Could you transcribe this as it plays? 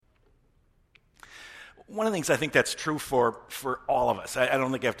one of the things I think that's true for all of us, I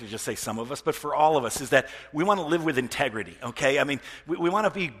don't think I have to just say some of us, but for all of us, is that we want to live with integrity, okay? I mean, we want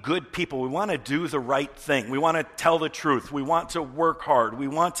to be good people. We want to do the right thing. We want to tell the truth. We want to work hard. We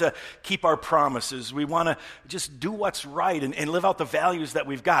want to keep our promises. We want to just do what's right and live out the values that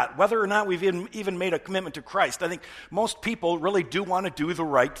we've got, whether or not we've even made a commitment to Christ. I think most people really do want to do the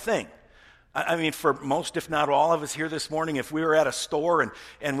right thing. I mean, for most, if not all of us here this morning, if we were at a store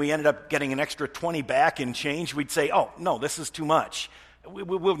and we ended up getting an extra 20 back in change, we'd say, oh, no, this is too much. We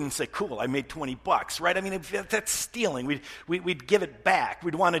wouldn't say, cool, I made $20, right? I mean, that's stealing. We'd give it back.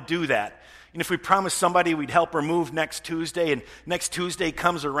 We'd want to do that. And if we promised somebody we'd help her move next Tuesday, and next Tuesday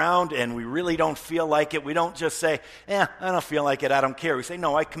comes around and we really don't feel like it, we don't just say, I don't feel like it, I don't care. We say,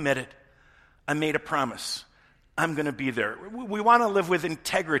 no, I committed. I made a promise. I'm going to be there. We want to live with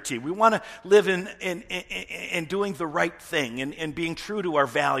integrity. We want to live in doing the right thing and being true to our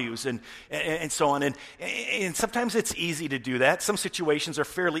values and so on. And sometimes it's easy to do that. Some situations are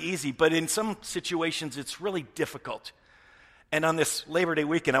fairly easy, but in some situations it's really difficult. And on this Labor Day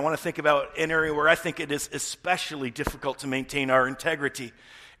weekend, I want to think about an area where I think it is especially difficult to maintain our integrity,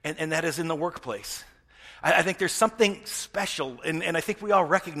 and that is in the workplace. I think there's something special, and I think we all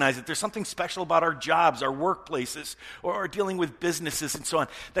recognize it. There's something special about our jobs, our workplaces, or dealing with businesses and so on,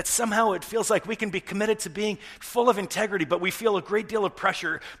 that somehow it feels like we can be committed to being full of integrity, but we feel a great deal of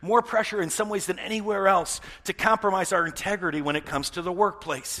pressure, more pressure in some ways than anywhere else, to compromise our integrity when it comes to the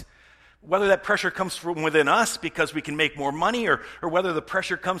workplace. Whether that pressure comes from within us because we can make more money, or whether the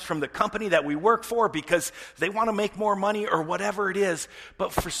pressure comes from the company that we work for because they want to make more money, or whatever it is.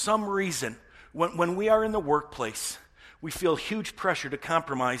 But for some reason, when we are in the workplace, we feel huge pressure to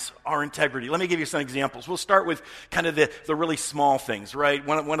compromise our integrity. Let me give you some examples. We'll start with kind of the really small things, right?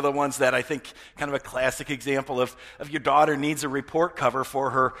 One of the ones that I think kind of a classic example of your daughter needs a report cover for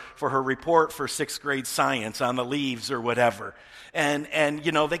her report for 6th grade science on the leaves or whatever. And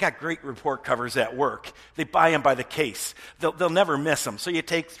you know, they got great report covers at work. They buy them by the case. They'll never miss them. So you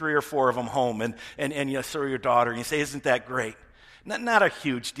take 3 or 4 of them home and you show your daughter and you say, isn't that great? Not a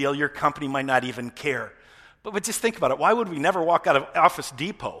huge deal. Your company might not even care. But just think about it. Why would we never walk out of Office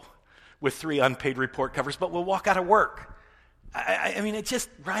Depot with 3 unpaid report covers, but we'll walk out of work? I mean, it's just,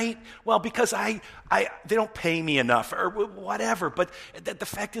 right? Well, because they don't pay me enough or whatever. But the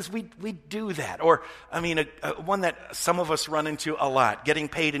fact is we do that. Or, I mean, one that some of us run into a lot, getting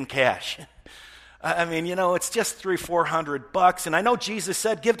paid in cash. I mean, you know, it's just $300-400, and I know Jesus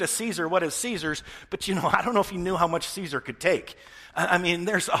said, give to Caesar what is Caesar's, but you know, I don't know if he knew how much Caesar could take. I mean,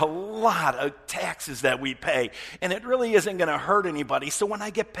 there's a lot of taxes that we pay, and it really isn't going to hurt anybody. So when I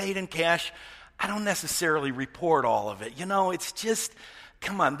get paid in cash, I don't necessarily report all of it. You know, it's just,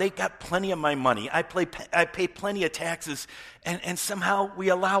 come on, they got plenty of my money. I pay plenty of taxes, and somehow we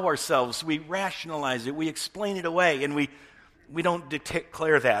allow ourselves, we rationalize it, we explain it away, and we don't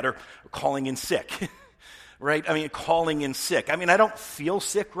declare that, or calling in sick, right? I mean, calling in sick. I mean, I don't feel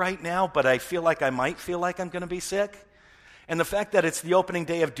sick right now, but I feel like I might feel like I'm going to be sick. And the fact that it's the opening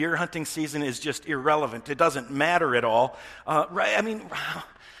day of deer hunting season is just irrelevant. It doesn't matter at all, right? I mean,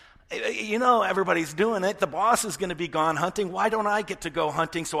 you know, everybody's doing it. The boss is going to be gone hunting. Why don't I get to go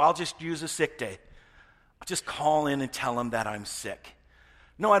hunting? So I'll just use a sick day. I'll just call in and tell him that I'm sick.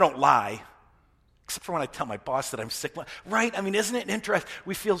 No, I don't lie. Except for when I tell my boss that I'm sick, right? I mean, isn't it interesting?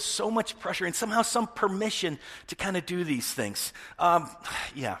 We feel so much pressure and somehow some permission to kind of do these things.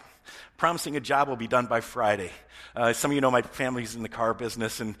 Promising a job will be done by Friday. Some of you know my family's in the car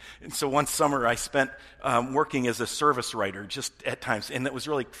business, and so one summer I spent working as a service writer just at times, and it was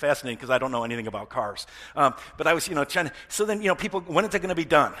really fascinating because I don't know anything about cars. But I was, you know, trying to, so then, you know, people, when is it going to be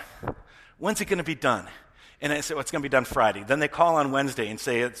done? When's it going to be done? And I say, well, it's going to be done Friday. Then they call on Wednesday and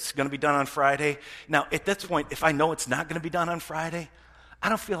say, it's going to be done on Friday. Now, at this point, if I know it's not going to be done on Friday, I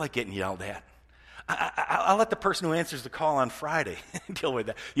don't feel like getting yelled at. I'll let the person who answers the call on Friday deal with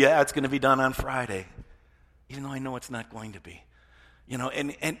that. Yeah, it's going to be done on Friday, even though I know it's not going to be. You know,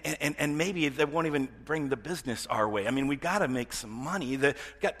 and maybe they won't even bring the business our way. I mean, we've got to make some money. We've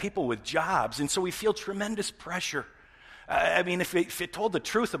got people with jobs, and so we feel tremendous pressure. I mean, if you told the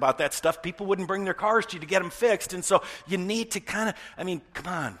truth about that stuff, people wouldn't bring their cars to you to get them fixed. And so you need to kind of, I mean,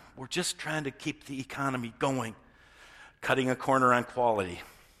 come on. We're just trying to keep the economy going, cutting a corner on quality.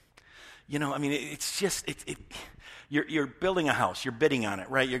 You know, I mean, it's just, you're building a house. You're bidding on it,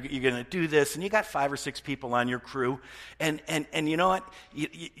 right? You're going to do this, and you got 5 or 6 people on your crew. And you know what?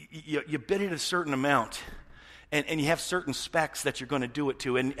 You bid it a certain amount. And you have certain specs that you're going to do it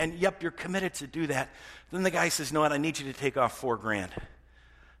to, and yep, you're committed to do that. Then the guy says, "No, what? I need you to take off $4,000.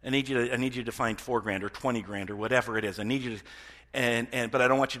 I need you to find $4,000 or $20,000 or whatever it is. I need you to." but I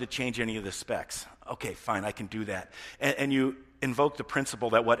don't want you to change any of the specs. Okay, fine, I can do that. And you invoke the principle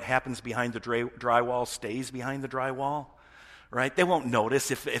that what happens behind the drywall stays behind the drywall, right? They won't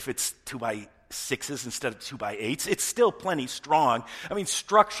notice if it's 2x6s instead of 2x8s. It's still plenty strong. I mean,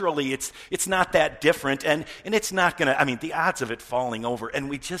 structurally, it's not that different, and it's not going to, the odds of it falling over, and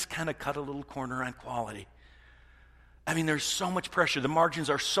we just kind of cut a little corner on quality. I mean, there's so much pressure. The margins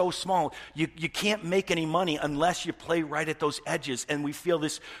are so small. You can't make any money unless you play right at those edges. And we feel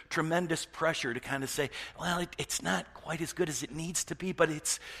this tremendous pressure to kind of say, well, it's not quite as good as it needs to be, but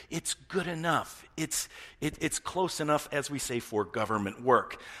it's good enough. It's close enough, as we say, for government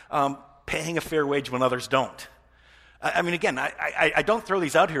work. Paying a fair wage when others don't. Again, I don't throw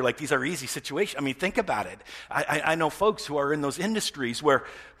these out here like these are easy situations. Think about it. I know folks who are in those industries where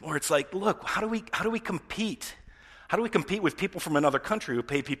it's like, look, how do we compete? How do we compete with people from another country who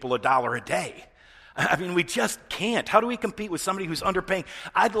pay people $1 a day? We just can't. How do we compete with somebody who's underpaying?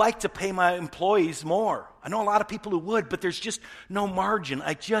 I'd like to pay my employees more. I know a lot of people who would, but there's just no margin.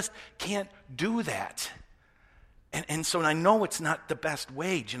 I just can't do that. And so I know it's not the best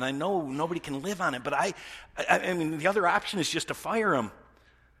wage, and I know nobody can live on it, but the other option is just to fire them.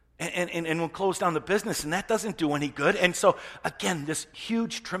 And we'll close down the business, and that doesn't do any good. And so, again, this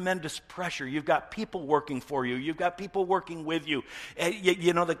huge, tremendous pressure. You've got people working for you. You've got people working with you.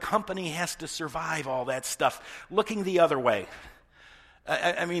 The company has to survive all that stuff. Looking the other way.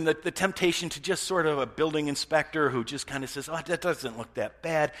 The temptation to just sort of a building inspector who just kind of says, oh, that doesn't look that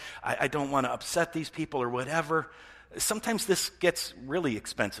bad. I don't want to upset these people or whatever. Sometimes this gets really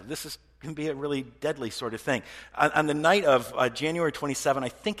expensive. This can be a really deadly sort of thing. On the night of January 27, I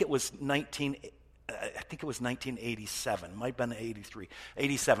think it was 1987. Might have been 83.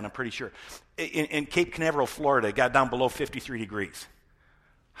 87, I'm pretty sure. In Cape Canaveral, Florida, it got down below 53 degrees.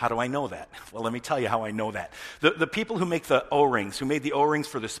 How do I know that? Well, let me tell you how I know that. The people who make the O-rings, who made the O-rings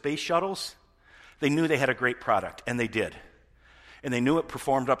for the space shuttles, they knew they had a great product, and they did. And they knew it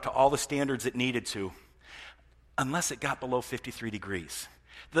performed up to all the standards it needed to, unless it got below 53 degrees.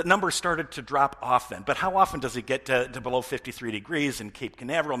 The number started to drop off then. But how often does it get to below 53 degrees in Cape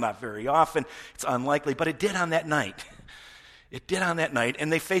Canaveral? Not very often. It's unlikely, but it did on that night. It did on that night,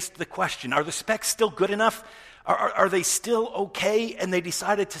 and they faced the question, are the specs still good enough? Are they still okay? And they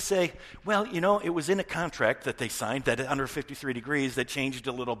decided to say, well, it was in a contract that they signed that under 53 degrees that changed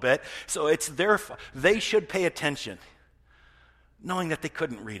a little bit, so it's their fault. They should pay attention, knowing that they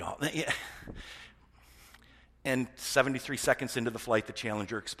couldn't read all. And 73 seconds into the flight, the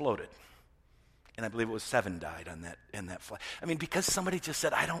Challenger exploded. And I believe it was 7 died on that flight. Because somebody just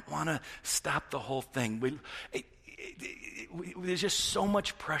said, I don't want to stop the whole thing. There's just so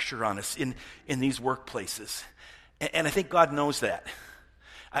much pressure on us in these workplaces. And I think God knows that.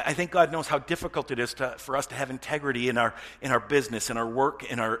 I think God knows how difficult it is for us to have integrity in our business, in our work,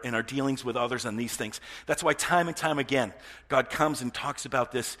 in our dealings with others on these things. That's why time and time again, God comes and talks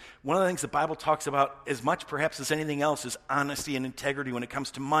about this. One of the things the Bible talks about as much perhaps as anything else is honesty and integrity when it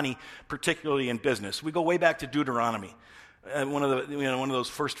comes to money, particularly in business. We go way back to Deuteronomy. One of those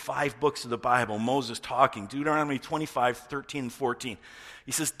first 5 books of the Bible, Moses talking, Deuteronomy 25, 13, and 14.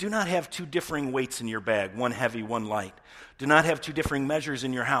 He says, do not have 2 differing weights in your bag, one heavy, one light. Do not have 2 differing measures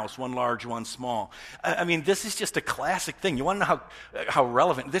in your house, one large, one small. This is just a classic thing. You want to know how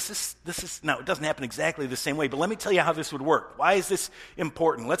relevant this is? Now, it doesn't happen exactly the same way, but let me tell you how this would work. Why is this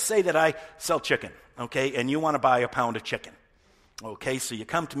important? Let's say that I sell chicken, okay, and you want to buy a pound of chicken. Okay, so you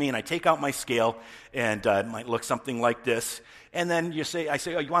come to me and I take out my scale, and it might look something like this. And then I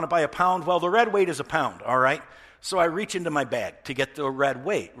say, oh, you want to buy a pound? Well, the red weight is a pound, all right? So I reach into my bag to get the red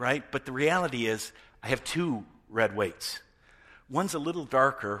weight, right? But the reality is I have 2 red weights. One's a little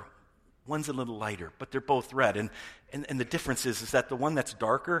darker, one's a little lighter, but they're both red. And the difference is that the one that's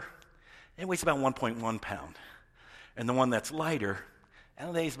darker, it weighs about 1.1 pound. And the one that's lighter,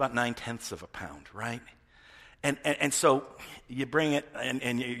 it weighs about 9/10 of a pound, right? And so you bring it,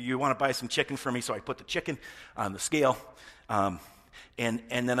 and you want to buy some chicken for me, so I put the chicken on the scale, and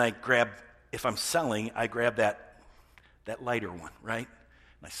then I grab, if I'm selling, I grab that lighter one, right?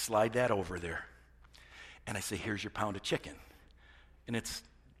 And I slide that over there, and I say, here's your pound of chicken. And it's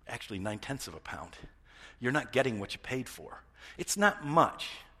actually 9/10 of a pound. You're not getting what you paid for. It's not much,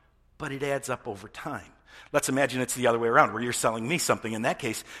 but it adds up over time. Let's imagine it's the other way around, where you're selling me something. In that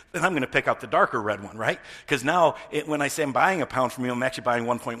case, then I'm going to pick out the darker red one, right? Because now, when I say I'm buying a pound from you, I'm actually buying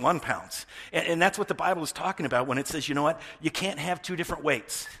 1.1 pounds. And that's what the Bible is talking about when it says, you know what? You can't have 2 different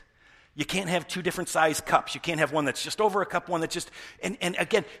weights. You can't have 2 different size cups. You can't have one that's just over a cup, one that's just... And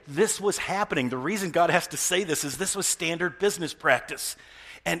again, this was happening. The reason God has to say this is this was standard business practice.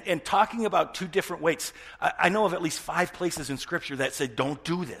 And talking about two different weights, I know of at least 5 places in Scripture that say don't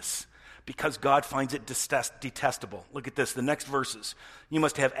do this because God finds it detestable. Look at this, the next verses. You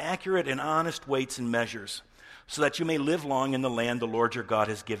must have accurate and honest weights and measures so that you may live long in the land the Lord your God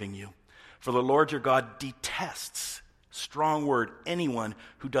is giving you. For the Lord your God detests, strong word, anyone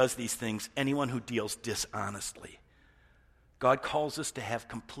who does these things, anyone who deals dishonestly. God calls us to have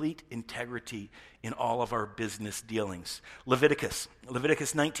complete integrity in all of our business dealings. Leviticus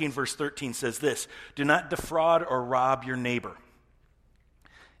 19 verse 13 says this, do not defraud or rob your neighbor.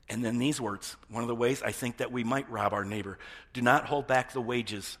 And then these words, one of the ways I think that we might rob our neighbor, do not hold back the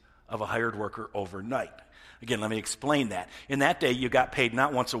wages of a hired worker overnight. Again, let me explain that. In that day, you got paid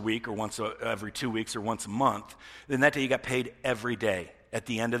not once a week or once every 2 weeks or once a month. In that day, you got paid every day at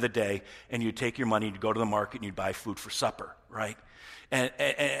the end of the day, and you'd take your money to go to the market and you'd buy food for supper, right?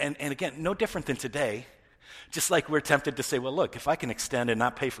 And again, no different than today. Just like we're tempted to say, well, look, if I can extend and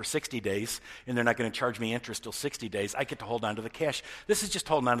not pay for 60 days and they're not going to charge me interest till 60 days, I get to hold on to the cash. This is just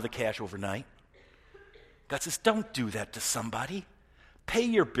holding on to the cash overnight. God says, don't do that to somebody. Pay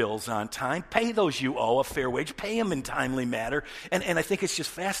your bills on time. Pay those you owe a fair wage. Pay them in timely manner. And I think it's just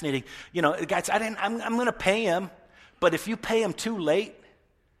fascinating. You know, guys, I'm going to pay him, but if you pay him too late,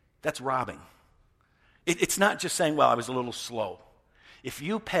 that's robbing. It's not just saying, well, I was a little slow. If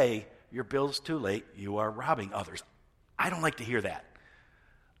you pay your bills too late, you are robbing others. I don't like to hear that.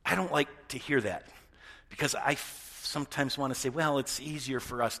 I don't like to hear that because I sometimes want to say, well, it's easier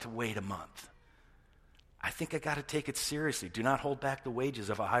for us to wait a month. I think I got to take it seriously. Do not hold back the wages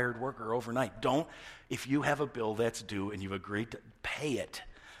of a hired worker overnight. Don't, if you have a bill that's due and you've agreed to pay it.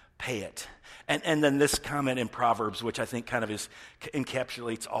 And then this comment in Proverbs, which I think kind of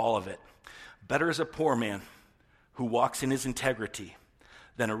encapsulates all of it. Better is a poor man who walks in his integrity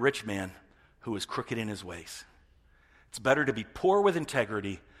than a rich man who is crooked in his ways. It's better to be poor with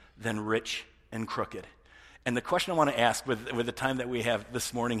integrity than rich and crooked. And the question I want to ask with the time that we have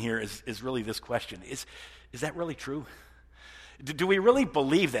this morning here is really this question. Is that really true? Do we really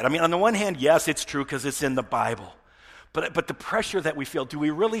believe that? I mean, on the one hand, yes, it's true because it's in the Bible. But the pressure that we feel, do we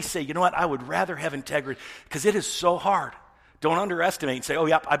really say, you know what, I would rather have integrity because it is so hard. Don't underestimate and say, oh,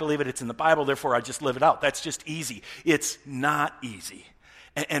 yep, I believe it, it's in the Bible, therefore I just live it out. That's just easy. It's not easy.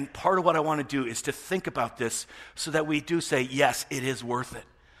 And part of what I want to do is to think about this so that we do say, yes, it is worth it.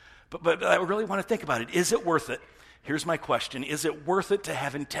 But I really want to think about it. Is it worth it? Here's my question. Is it worth it to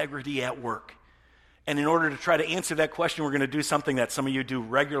have integrity at work? And in order to try to answer that question, we're going to do something that some of you do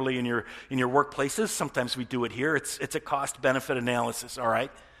regularly in your workplaces. Sometimes we do it here. It's a cost-benefit analysis, all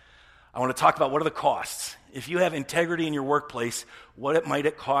right? I want to talk about what are the costs. If you have integrity in your workplace, what might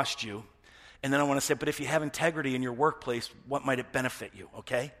it cost you? And then I want to say, but if you have integrity in your workplace, what might it benefit you,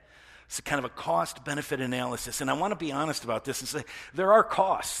 okay? It's kind of a cost-benefit analysis. And I want to be honest about this and say, there are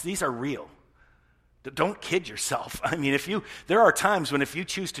costs. These are real. Don't kid yourself. I mean, there are times when if you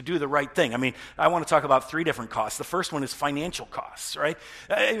choose to do the right thing, I mean, I want to talk about 3 different costs. The first one is financial costs, right?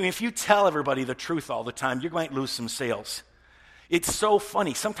 I mean, if you tell everybody the truth all the time, you might lose some sales. It's so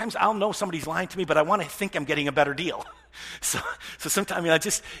funny. Sometimes I'll know somebody's lying to me, but I want to think I'm getting a better deal. So sometimes I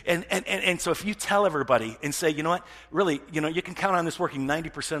just, and so if you tell everybody and say, you know what, really, you know, you can count on this working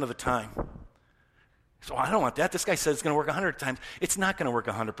 90% of the time. So I don't want that. This guy says it's going to work 100 times. It's not going to work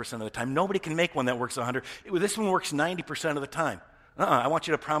 100% of the time. Nobody can make one that works 100. This one works 90% of the time. I want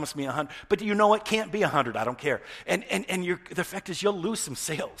you to promise me 100. But you know what? Can't be 100. I don't care. And the fact is you'll lose some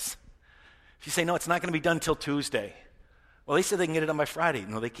sales. If you say, no, it's not going to be done until Tuesday. Well, they said they can get it done by Friday.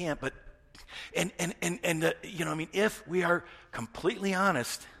 No, they can't. But, you know, I mean, if we are completely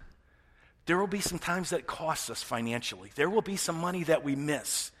honest, there will be some times that costs us financially. There will be some money that we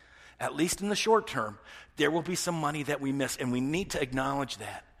miss. At least in the short term, there will be some money that we miss, and we need to acknowledge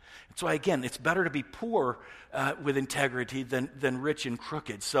that. So again, it's better to be poor with integrity than rich and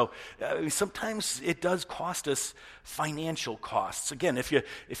crooked. So sometimes it does cost us financial costs. Again, if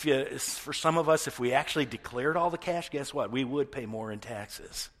for some of us, if we actually declared all the cash, guess what? We would pay more in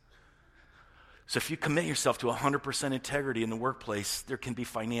taxes. So if you commit yourself to 100% integrity in the workplace, there can be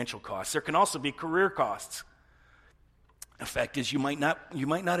financial costs. There can also be career costs. The fact is, you might not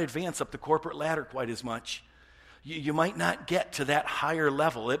advance up the corporate ladder quite as much. You might not get to that higher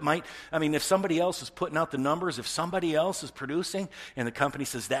level. If somebody else is putting out the numbers, if somebody else is producing, and the company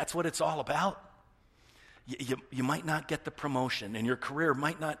says that's what it's all about, you might not get the promotion, and your career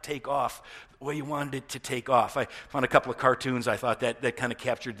might not take off the way you wanted it to take off. I found a couple of cartoons I thought that kind of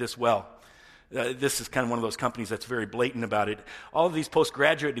captured this well. This is kind of one of those companies that's very blatant about it. All of these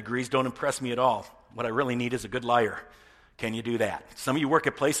postgraduate degrees don't impress me at all. What I really need is a good liar. Can you do that? Some of you work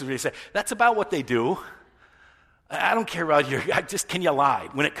at places where you say, that's about what they do. I don't care about can you lie?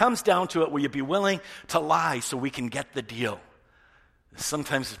 When it comes down to it, will you be willing to lie so we can get the deal?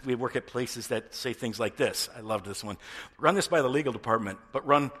 Sometimes we work at places that say things like this. I love this one. Run this by the legal department, but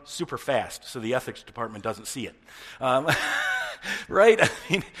run super fast so the ethics department doesn't see it. Right? I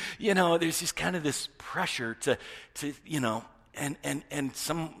mean, there's just kind of this pressure to and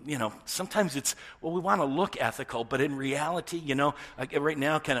sometimes it's, well, we want to look ethical, but in reality, like right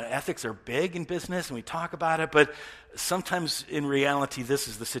now, kind of ethics are big in business and we talk about it, but sometimes in reality, this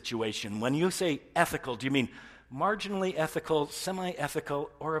is the situation. When you say ethical, do you mean marginally ethical, semi-ethical,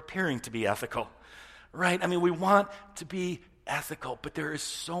 or appearing to be ethical? Right? I mean, we want to be ethical, but there is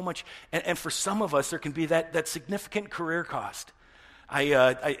so much, and for some of us, there can be that significant career cost.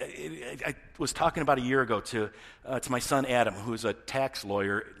 I was talking about a year ago to my son Adam, who's a tax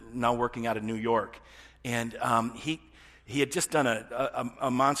lawyer now working out of New York, and he had just done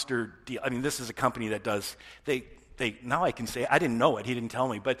a monster deal. I mean, this is a company that does they now I can say I didn't know it. He didn't tell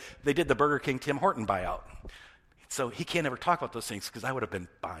me, but they did the Burger King Tim Horton buyout. So he can't ever talk about those things because I would have been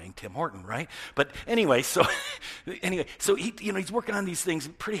buying Tim Horton, right? But anyway, so he, he's working on these things,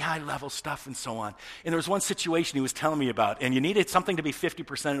 pretty high level stuff and so on. And there was one situation he was telling me about, and you needed something to be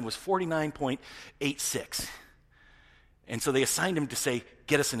 50%, and it was 49.86. And so they assigned him to say,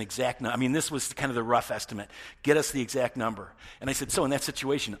 get us an exact number. I mean, this was kind of the rough estimate. Get us the exact number. And I said, so in that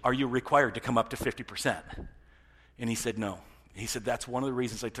situation, are you required to come up to 50%? And he said, no. He said, that's one of the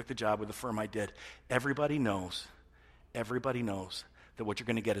reasons I took the job with the firm I did. Everybody knows that what you're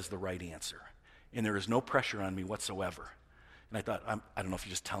going to get is the right answer. And there is no pressure on me whatsoever. And I thought, I don't know if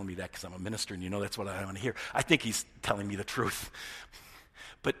you're just telling me that because I'm a minister and that's what I want to hear. I think he's telling me the truth.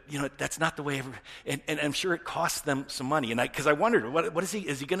 But, that's not the way, and I'm sure it costs them some money. And because I wondered, what is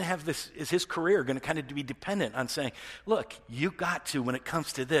he going to have this, is his career going to kind of be dependent on saying, look, you got to, when it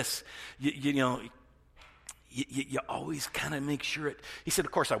comes to this, you always kind of make sure it, he said,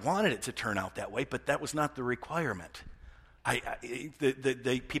 of course, I wanted it to turn out that way, but that was not the requirement.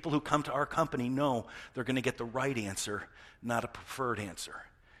 The people who come to our company know they're going to get the right answer, not a preferred answer.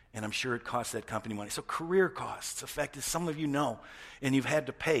 And I'm sure it costs that company money. So career costs, as some of you know, and you've had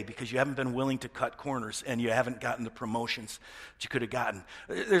to pay because you haven't been willing to cut corners and you haven't gotten the promotions that you could have gotten.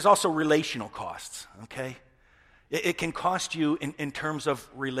 There's also relational costs, okay? It can cost you in terms of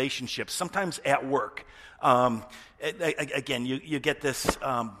relationships, sometimes at work. Again, you get this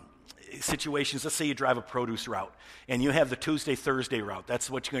situations. Let's say you drive a produce route and you have the Tuesday, Thursday route. That's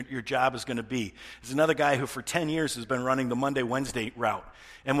what your job is going to be. There's another guy who for 10 years has been running the Monday, Wednesday route.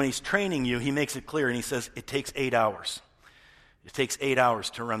 And when he's training you, he makes it clear and he says, it takes 8 hours. It takes 8 hours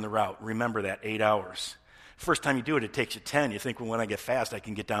to run the route. Remember that, 8 hours. First time you do it, it takes you 10. You think, well, when I get fast, I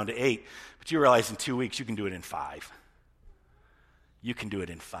can get down to 8. But you realize in 2 weeks, you can do it in 5. You can do it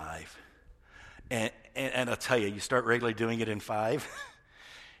in 5. And I'll tell you, you start regularly doing it in 5,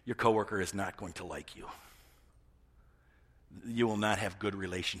 your coworker is not going to like you. You will not have good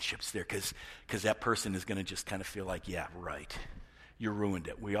relationships there because that person is going to just kind of feel like, yeah, right. You ruined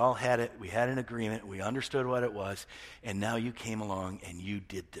it. We all had it. We had an agreement. We understood what it was. And now you came along and you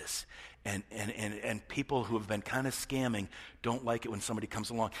did this. And people who have been kind of scamming don't like it when somebody comes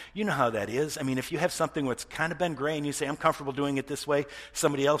along. You know how that is. I mean, if you have something that's kind of been gray and you say, I'm comfortable doing it this way,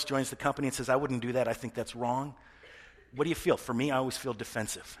 somebody else joins the company and says, I wouldn't do that. I think that's wrong. What do you feel? For me, I always feel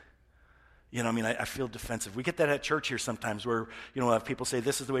defensive. I feel defensive. We get that at church here sometimes where, people say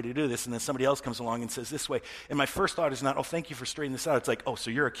this is the way to do this, and then somebody else comes along and says this way. And my first thought is not, oh, thank you for straightening this out. It's like, oh,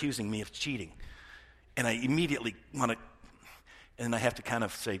 so you're accusing me of cheating. And I immediately want to, and I have to kind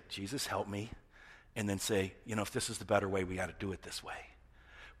of say, Jesus, help me. And then say, if this is the better way, we got to do it this way.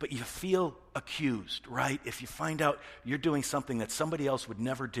 But you feel accused, right? If you find out you're doing something that somebody else would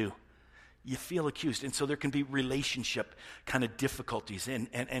never do, you feel accused. And so there can be relationship kind of difficulties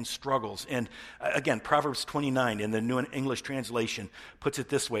and struggles. And again, Proverbs 29 in the New English Translation puts it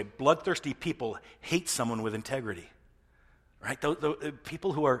this way: bloodthirsty people hate someone with integrity. Right? The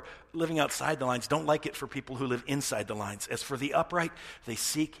people who are living outside the lines don't like it for people who live inside the lines. As for the upright, they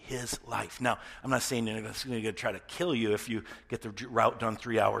seek his life. Now, I'm not saying they're going to try to kill you if you get the route done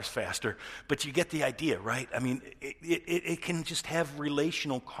 3 hours faster, but you get the idea, right? I mean, it can just have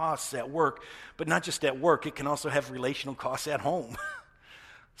relational costs at work, but not just at work. It can also have relational costs at home.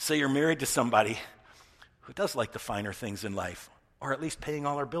 Say you're married to somebody who does like the finer things in life, or at least paying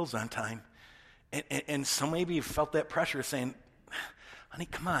all our bills on time. And so maybe you felt that pressure saying, honey,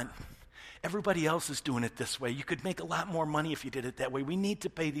 come on. Everybody else is doing it this way. You could make a lot more money if you did it that way. We need to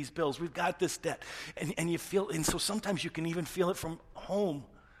pay these bills. We've got this debt. And you feel, and so sometimes you can even feel it from home.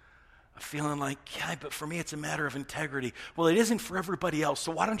 feeling like, yeah, but for me it's a matter of integrity. Well, it isn't for everybody else,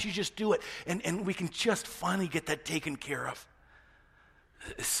 so why don't you just do it? And we can just finally get that taken care of.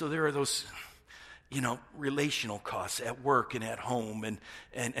 So there are those, relational costs at work and at home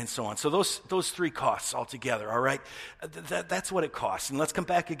and so on. So those three costs altogether, all right? That's what it costs. And let's come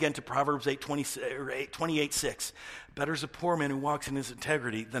back again to Proverbs 28:6. Better is a poor man who walks in his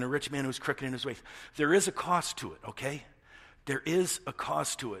integrity than a rich man who's crooked in his ways. There is a cost to it, okay? There is a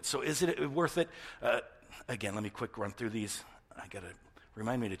cost to it. So is it worth it? Again, let me quick run through these. I got to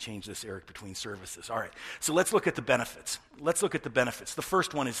remind me to change this, Eric, between services. All right. So let's look at the benefits. The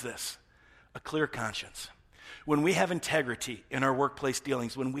first one is this: a clear conscience. When we have integrity in our workplace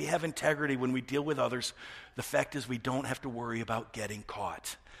dealings, when we have integrity when we deal with others, the fact is we don't have to worry about getting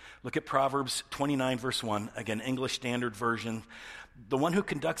caught. Look at Proverbs 29, verse 1, again, English Standard Version. The one who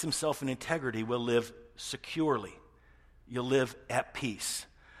conducts himself in integrity will live securely. You'll live at peace.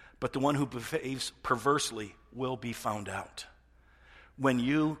 But the one who behaves perversely will be found out. When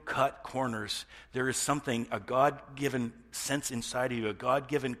you cut corners, there is something, a God-given sense inside of you, a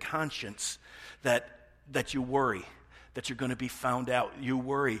God-given conscience that you worry that you're going to be found out. You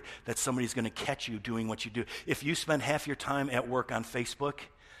worry that somebody's going to catch you doing what you do. If you spend half your time at work on Facebook,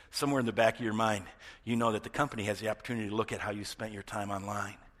 somewhere in the back of your mind, you know that the company has the opportunity to look at how you spent your time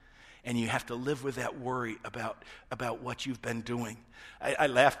online. And you have to live with that worry about what you've been doing. I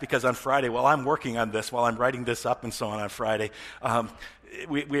laugh because on Friday, while I'm working on this, while I'm writing this up and so on Friday,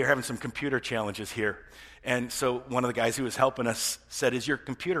 we are having some computer challenges here. And so one of the guys who was helping us said, "Is your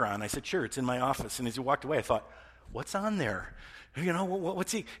computer on?" I said, "Sure, it's in my office." And as he walked away, I thought, what's on there?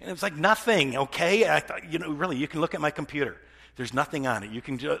 What's he? And it was like, nothing, okay? I thought, really, you can look at my computer. There's nothing on it. You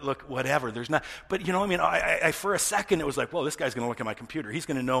can just look, whatever. There's not. But, I for a second, it was like, well, this guy's going to look at my computer. He's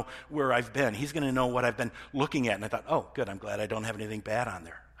going to know where I've been. He's going to know what I've been looking at. And I thought, oh, good. I'm glad I don't have anything bad on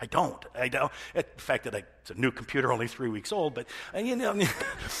there. I don't. The fact that it's a new computer, only 3 weeks old, but, no.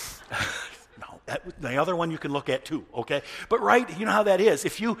 The other one you can look at too, okay? But right, you know how that is.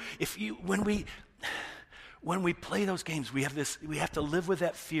 When we play those games, we have to live with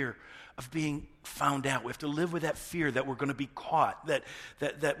that fear of being found out. We have to live with that fear that we're going to be caught, that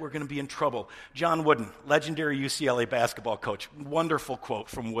we're going to be in trouble. John Wooden, legendary UCLA basketball coach, wonderful quote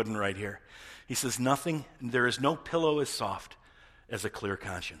from Wooden right here. He says, there is no pillow as soft as a clear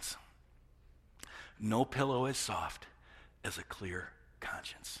conscience. No pillow as soft as a clear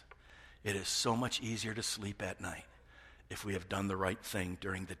conscience. It is so much easier to sleep at night if we have done the right thing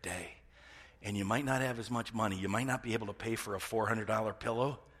during the day. And you might not have as much money. You might not be able to pay for a $400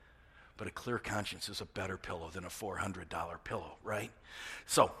 pillow, but a clear conscience is a better pillow than a $400 pillow, right?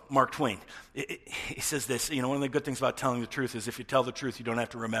 So, Mark Twain, he says this, one of the good things about telling the truth is if you tell the truth, you don't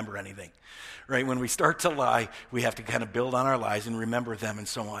have to remember anything, right? When we start to lie, we have to kind of build on our lies and remember them and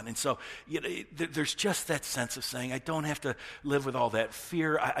so on. And so, there's just that sense of saying, I don't have to live with all that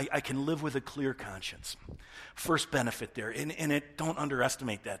fear. I can live with a clear conscience. First benefit there, and don't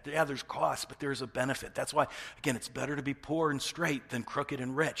underestimate that. Yeah, there's cost, but there's a benefit. That's why, again, it's better to be poor and straight than crooked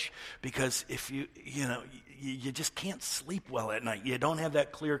and rich, because if you just can't sleep well at night. You don't have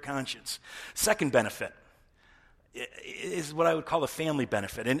that clear conscience. Second benefit is what I would call a family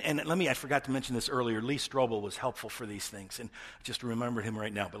benefit. And I forgot to mention this earlier. Lee Strobel was helpful for these things, and I just remembered him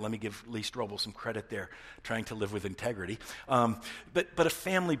right now, but let me give Lee Strobel some credit there, trying to live with integrity. But a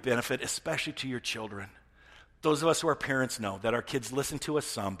family benefit, especially to your children. Those of us who are parents know that our kids listen to us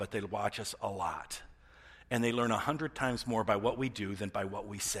some, but they watch us a lot. And they learn 100 times more by what we do than by what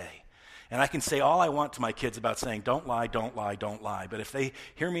we say. And I can say all I want to my kids about saying, don't lie, don't lie, don't lie. But if they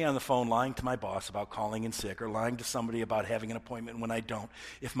hear me on the phone lying to my boss about calling in sick or lying to somebody about having an appointment when I don't,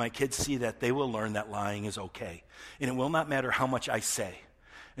 if my kids see that, they will learn that lying is okay. And it will not matter how much I say.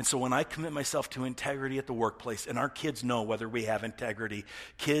 And so when I commit myself to integrity at the workplace, and our kids know whether we have integrity,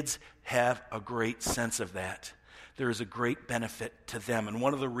 kids have a great sense of that. There is a great benefit to them. And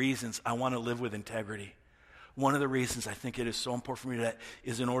one of the reasons I want to live with integrity, one of the reasons I think it is so important for me that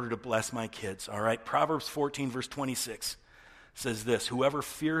is in order to bless my kids, all right? Proverbs 14, verse 26 says this: whoever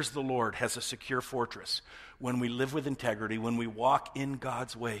fears the Lord has a secure fortress. When we live with integrity, when we walk in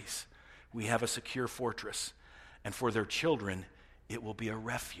God's ways, we have a secure fortress. And for their children, it will be a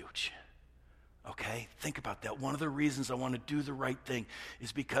refuge. Okay? Think about that. One of the reasons I want to do the right thing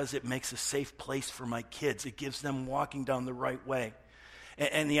is because it makes a safe place for my kids. It gives them walking down the right way.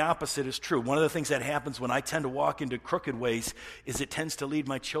 And the opposite is true. One of the things that happens when I tend to walk into crooked ways is it tends to lead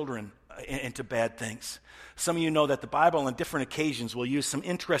my children into bad things. Some of you know that the Bible on different occasions will use some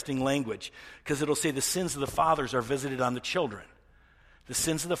interesting language because it'll say the sins of the fathers are visited on the children. The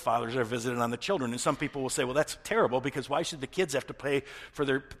sins of the fathers are visited on the children. And some people will say, well, that's terrible, because why should the kids have to pay for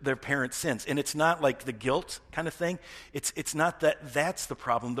their parents' sins? And it's not like the guilt kind of thing. It's not that's the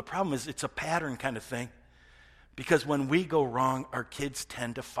problem. The problem is it's a pattern kind of thing. Because when we go wrong, our kids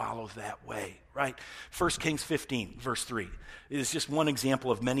tend to follow that way, right? 1 Kings 15, verse 3, is just one example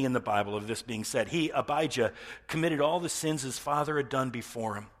of many in the Bible of this being said. He, Abijah, committed all the sins his father had done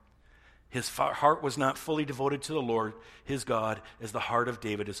before him. His heart was not fully devoted to the Lord, his God, as the heart of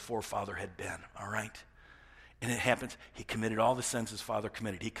David, his forefather, had been, all right? And it happens, he committed all the sins his father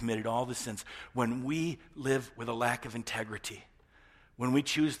committed. He committed all the sins. When we live with a lack of integrity, when we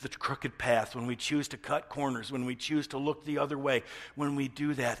choose the crooked path, when we choose to cut corners, when we choose to look the other way, when we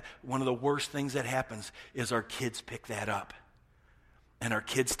do that, one of the worst things that happens is our kids pick that up. And our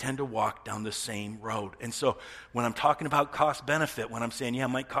kids tend to walk down the same road. And so when I'm talking about cost benefit, when I'm saying, yeah, it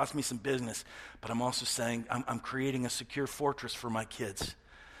might cost me some business, but I'm also saying I'm creating a secure fortress for my kids.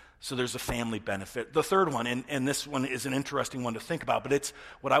 So there's a family benefit. The third one, and this one is an interesting one to think about, but it's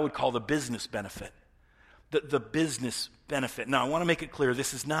what I would call the business benefit. The business benefit. Now, I want to make it clear,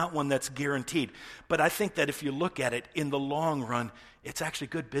 this is not one that's guaranteed. But I think that if you look at it in the long run, it's actually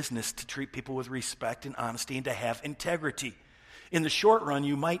good business to treat people with respect and honesty and to have integrity. In the short run,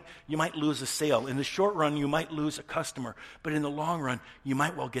 you might lose a sale. In the short run, you might lose a customer. But in the long run, you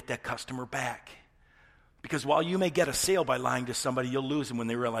might well get that customer back. Because while you may get a sale by lying to somebody, you'll lose them when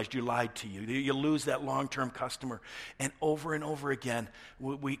they realized you lied to you. You'll lose that long-term customer. And over again,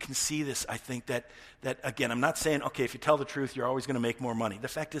 we can see this, I think, that again, I'm not saying, okay, if you tell the truth, you're always going to make more money. The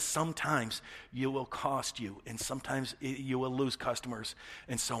fact is sometimes you will cost you, and sometimes you will lose customers,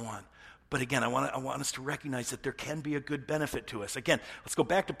 and so on. But again, I want us to recognize that there can be a good benefit to us. Again, let's go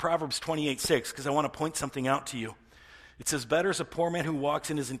back to Proverbs 28:6, because I want to point something out to you. It says, better is a poor man who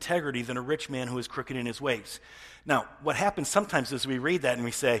walks in his integrity than a rich man who is crooked in his ways. Now, what happens sometimes is we read that and we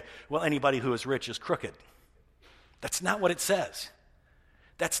say, well, anybody who is rich is crooked. That's not what it says.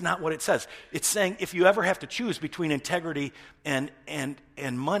 That's not what it says. It's saying if you ever have to choose between integrity and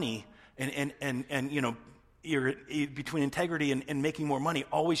money and you know, between integrity and making more money,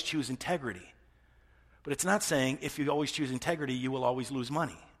 always choose integrity. But it's not saying if you always choose integrity, you will always lose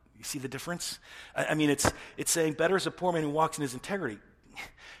money. You see the difference? I mean, it's saying better is a poor man who walks in his integrity.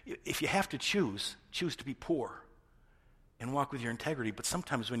 If you have to choose to be poor and walk with your integrity. But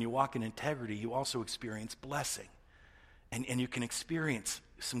sometimes when you walk in integrity, you also experience blessing. And you can experience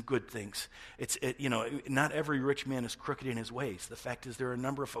some good things. Not every rich man is crooked in his ways. The fact is there are a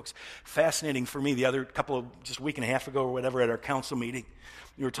number of folks. Fascinating for me, the other just a week and a half ago or whatever at our council meeting,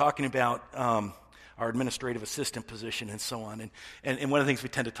 we were talking about our administrative assistant position and so on. And one of the things we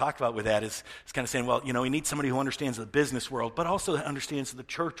tend to talk about with that is kind of saying, well, you know, we need somebody who understands the business world, but also understands the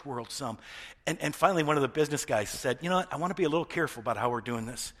church world some. And finally, one of the business guys said, you know what, I want to be a little careful about how we're doing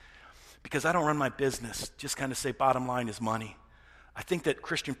this because I don't run my business. Just kind of say bottom line is money. I think that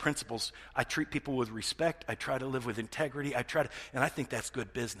Christian principles, I treat people with respect. I try to live with integrity. And I think that's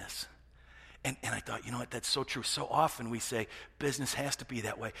good business. And I thought, you know what, that's so true. So often we say business has to be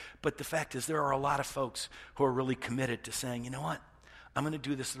that way. But the fact is there are a lot of folks who are really committed to saying, you know what, I'm going to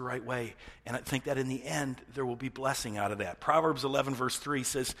do this the right way. And I think that in the end, there will be blessing out of that. Proverbs 11 verse 3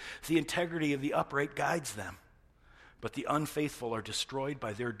 says, the integrity of the upright guides them, but the unfaithful are destroyed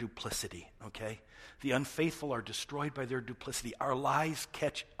by their duplicity, okay? The unfaithful are destroyed by their duplicity. Our lies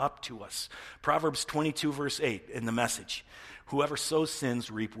catch up to us. Proverbs 22 verse 8 in the Message. Whoever sows sins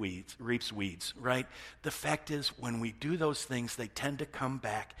reaps weeds, right? The fact is, when we do those things, they tend to come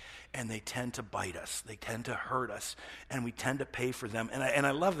back and they tend to bite us. They tend to hurt us, and we tend to pay for them. And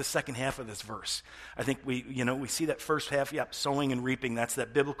I love the second half of this verse. I think we see that first half, sowing and reaping, that's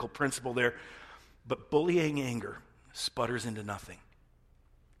that biblical principle there. But bullying anger sputters into nothing.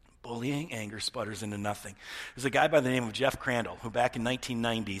 Bullying anger sputters into nothing. There's a guy by the name of Jeff Crandall who back in the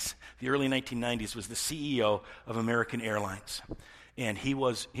early 1990s, was the CEO of American Airlines. And he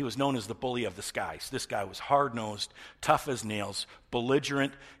was known as the bully of the skies. This guy was hard-nosed, tough as nails,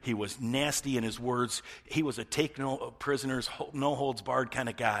 belligerent. He was nasty in his words. He was a take no prisoners, no holds barred kind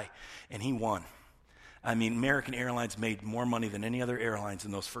of guy. And he won. I mean, American Airlines made more money than any other airlines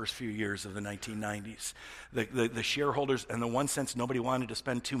in those first few years of the 1990s. The shareholders, in the one sense, nobody wanted to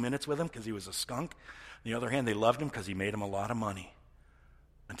spend 2 minutes with him because he was a skunk. On the other hand, they loved him because he made them a lot of money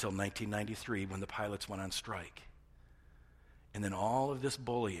until 1993 when the pilots went on strike. And then all of this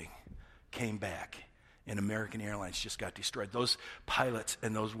bullying came back, and American Airlines just got destroyed. Those pilots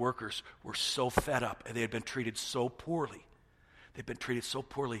and those workers were so fed up, and they had been treated so poorly. They've been treated so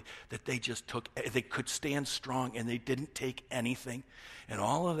poorly that they could stand strong and they didn't take anything. And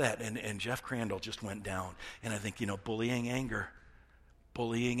all of that, and Jeff Crandall just went down. And I think, bullying anger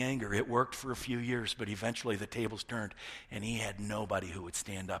bullying anger. It worked for a few years, but eventually the tables turned, and he had nobody who would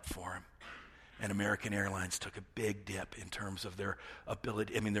stand up for him. And American Airlines took a big dip in terms of their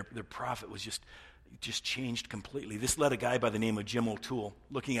ability. I mean, their profit was just changed completely. This led a guy by the name of Jim O'Toole,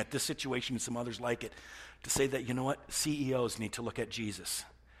 looking at this situation and some others like it, to say that, you know what, CEOs need to look at Jesus,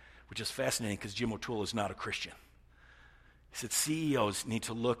 which is fascinating because Jim O'Toole is not a Christian. He said CEOs need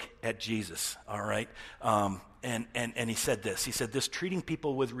to look at Jesus, all right? And he said this. He said, this treating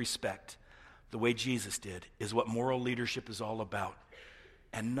people with respect, the way Jesus did, is what moral leadership is all about.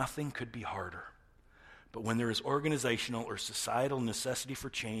 And nothing could be harder. But when there is organizational or societal necessity for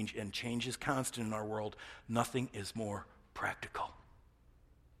change, and change is constant in our world, nothing is more practical.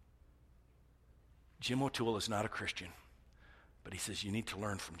 Jim O'Toole is not a Christian, but he says you need to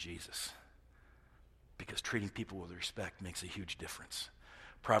learn from Jesus, because treating people with respect makes a huge difference.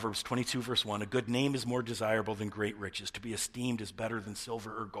 Proverbs 22, verse 1, a good name is more desirable than great riches. To be esteemed is better than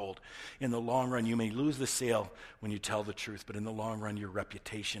silver or gold. In the long run, you may lose the sale when you tell the truth, but in the long run, your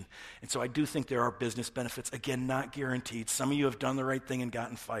reputation. And so I do think there are business benefits. Again, not guaranteed. Some of you have done the right thing and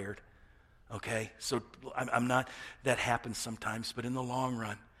gotten fired. Okay? So I'm not, that happens sometimes, but in the long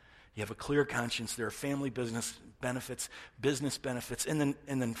run, you have a clear conscience. There are family business benefits, and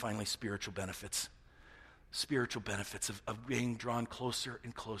then finally spiritual benefits. Spiritual benefits of being drawn closer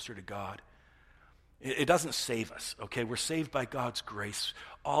and closer to God. It doesn't save us, okay? We're saved by God's grace.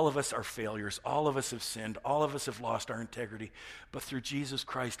 All of us are failures. All of us have sinned. All of us have lost our integrity. But through Jesus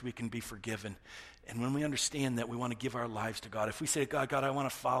Christ, we can be forgiven. And when we understand that, we want to give our lives to God. If we say, God, I want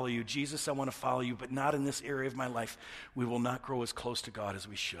to follow you. Jesus, I want to follow you, but not in this area of my life, we will not grow as close to God as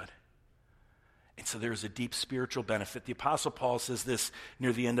we should. And so there is a deep spiritual benefit. The Apostle Paul says this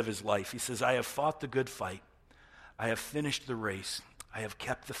near the end of his life. He says, I have fought the good fight. I have finished the race. I have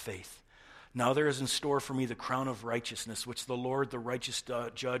kept the faith. Now there is in store for me the crown of righteousness, which the Lord, the righteous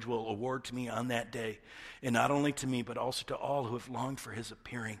judge, will award to me on that day. And not only to me, but also to all who have longed for his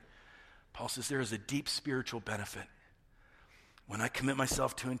appearing. Paul says there is a deep spiritual benefit. When I commit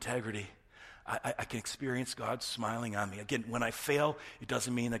myself to integrity, I can experience God smiling on me. Again, when I fail, it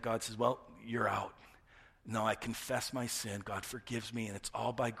doesn't mean that God says, well, you're out. No, I confess my sin. God forgives me, and it's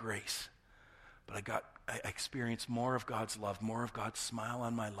all by grace. But I experience more of God's love, more of God's smile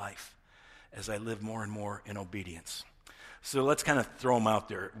on my life as I live more and more in obedience. So let's kind of throw them out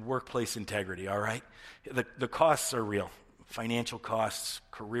there. Workplace integrity, all right? The costs are real. Financial costs,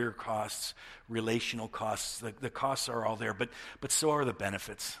 career costs, relational costs. The costs are all there, but so are the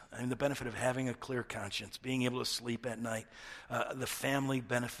benefits. I mean, the benefit of having a clear conscience, being able to sleep at night, the family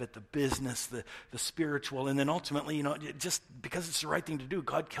benefit, the business, the spiritual, and then ultimately, just because it's the right thing to do.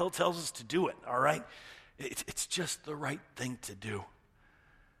 God tells us to do it, all right? It's just the right thing to do.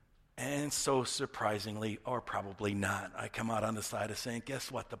 And so surprisingly, or probably not, I come out on the side of saying, guess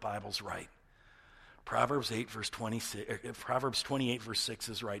what? The Bible's right. Proverbs 28, verse 6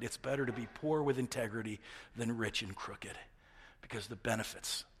 is right. It's better to be poor with integrity than rich and crooked, because the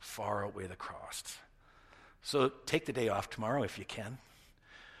benefits far outweigh the costs. So take the day off tomorrow if you can.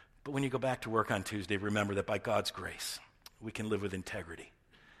 But when you go back to work on Tuesday, remember that by God's grace, we can live with integrity,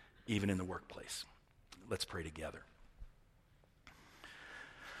 even in the workplace. Let's pray together.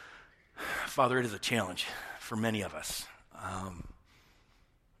 Father, it is a challenge for many of us.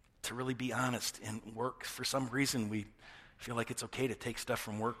 To really be honest in work. For some reason, we feel like it's okay to take stuff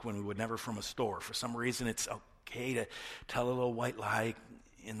from work when we would never from a store. For some reason, it's okay to tell a little white lie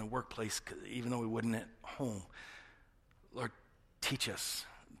in the workplace, even though we wouldn't at home. Lord, teach us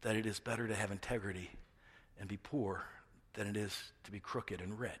that it is better to have integrity and be poor than it is to be crooked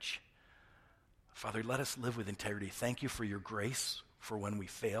and rich. Father, let us live with integrity. Thank you for your grace for when we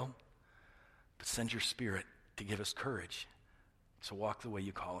fail, but send your Spirit to give us courage to walk the way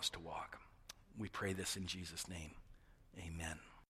you call us to walk. We pray this in Jesus' name. Amen.